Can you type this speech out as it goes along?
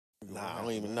Nah, I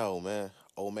don't even know, man.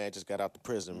 Old man just got out the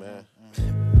prison, man.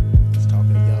 Just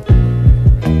talking to young boy,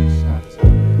 man. Shot his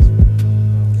ass.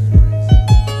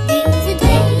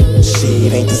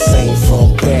 Shit ain't the same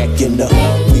from back in the.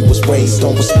 We was raised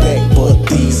on respect, but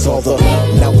these are the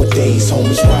nowadays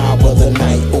homies ride with the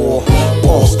night or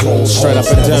boss clothes. Straight up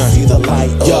and never down. see the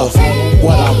light of.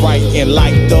 What I write in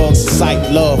like thugs,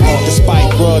 sight love.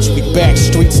 Despite grudge, we back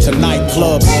streets to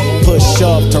nightclubs. Push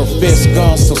up, turn fist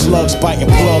guns, so slugs biting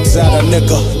plugs out a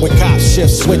nigga. When cops shift,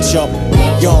 switch up.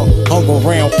 Young, hung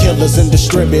around killers and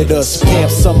distributors.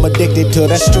 Pimps, some addicted to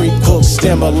that street cook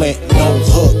stimulant. No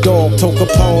hook, dog took a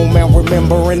poem and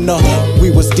remembering we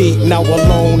was deep, now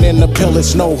alone in the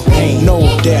pillage. No pain, no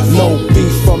death, no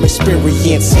beef from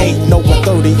experience. Hate, no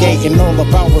 38 and all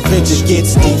about revenge. It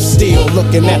gets deep, still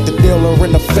looking at the dealer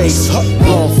in the face.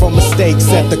 Learn from mistakes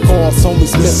that the cause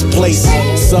homies misplaced.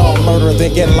 Some murder,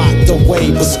 then get locked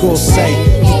away, but schools say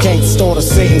you can't start a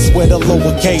sentence with a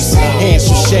lowercase. Hands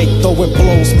you shake, throwing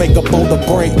blows, make a boulder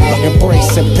break.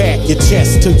 Embrace and pat your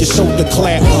chest till your shoulder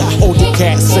clap. Older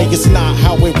cats say it's not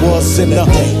how it was in the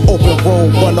open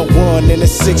road 101 in the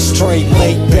 6th straight.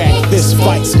 Laid back, fist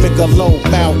fights, make a low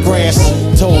mouth grass.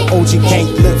 Told OG can't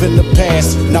live in the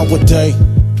past. Nowadays,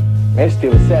 man, it's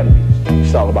still the 70s.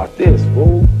 It's all about this,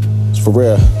 fool. it's for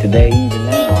real. Today, even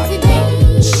now,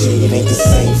 Shit ain't the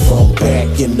same from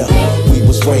back in the. We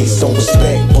was raised on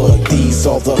respect, but these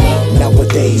are the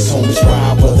nowadays homies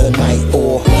ride with the night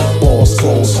or boss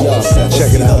clothes. Homies never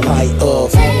see the light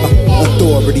of.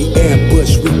 Authority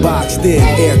ambush, we boxed in.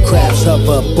 Aircrafts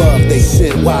hover above, they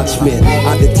sent watchmen.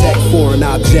 I detect foreign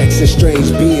objects and strange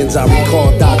beings. I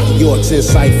recall Dr. York's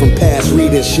insight from past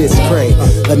reading. Shit's cray.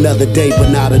 Another day,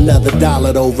 but not another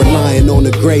dollar though. Relying on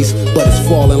the grace, but it's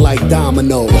falling like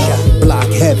dominoes. Block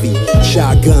heavy,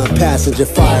 shotgun passenger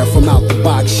fire from out the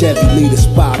box. Chevy lead the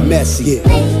spot messy.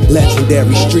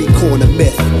 Legendary street corner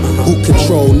myth. Who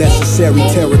control necessary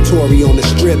territory on the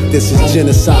strip? This is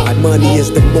genocide. Money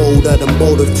is the mode of the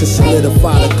motive to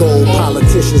solidify the goal.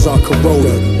 Politicians are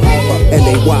corroded, and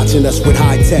they watching us with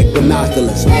high-tech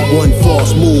binoculars. One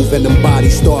false move and them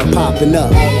bodies start popping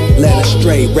up. Let us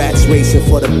stray, rats racing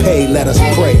for the pay, let us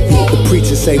pray. The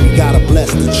preachers say we gotta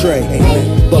bless the tray,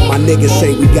 but my niggas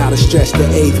say we gotta stretch the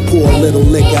eighth. Pour a little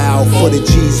liquor out for the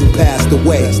G's who passed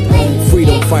away.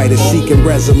 Freedom fighters seeking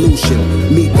resolution.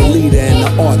 Meet the leader and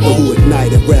the author who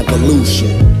ignited revolution.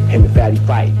 him and Fatty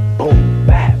fight. Boom,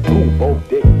 bad, boom, both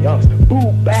dick youngster.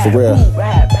 Boom, bad, For real. boom,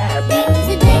 bad, bad,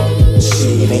 bad.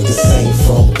 Shit ain't the same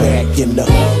from back in the.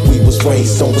 We was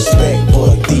raised on respect,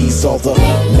 but these are the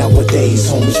nowadays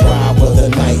homies ride with the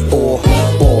night or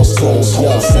boss clothes.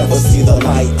 Homies never see the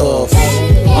light of.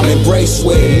 I'm embraced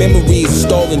with memories of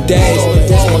stolen days.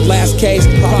 My last case,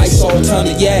 probably sold a ton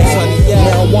of yays.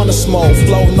 Marijuana smoke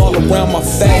floating all around my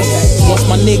face. Once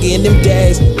my nigga in them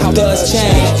days, how does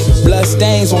change? Blood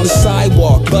stains on the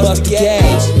sidewalk, bust the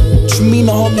gauge. What you mean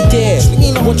to hold me dead?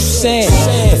 What you saying?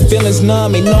 The feelings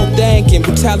numb, ain't no thinking,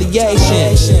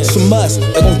 retaliation. It's a must,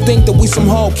 they gon' think that we some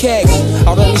whole cakes.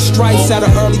 Out on these stripes at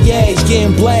an early age,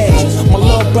 getting blazed. My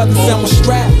little brother found my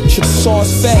strap, should've saw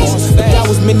his face. But that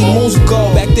was many moons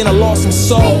ago, back then I lost my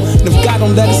soul. And if God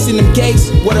don't let us in them gates,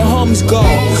 where the homies go?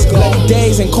 Bloody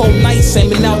days and cold nights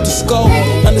aiming out the scope.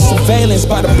 Under surveillance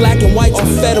by the black and whites on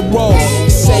federal.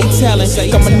 Say telling,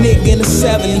 got my nigga in the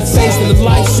 70s, facing the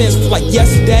life sentence like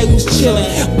yesterday we was chilling.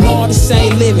 On all the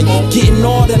same living, getting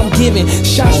all that I'm giving.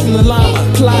 Shots from the line,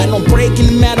 plotting on breaking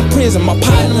him out of prison. My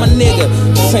partner, my nigga,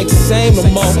 just ain't the same no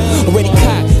more. Already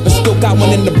caught, but still got one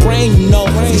in the brain, you know.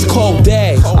 These cold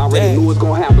days. I already knew it was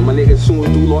gonna happen. My nigga, as soon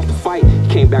as dude lost the fight,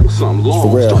 came back with something long,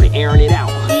 For real. started airing it out.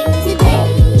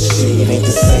 Shit ain't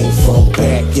the same from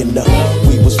back in the.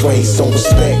 We was raised on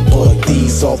respect, but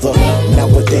these are the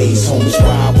nowadays homies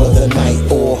ride with the night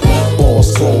or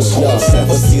boss clothes. Homies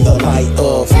never see the light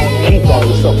of. He thought it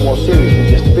was something more serious than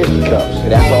just fisticuffs,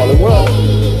 and that's all it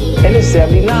was. And it's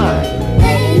 79.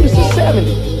 Who is the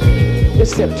 70?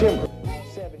 It's September.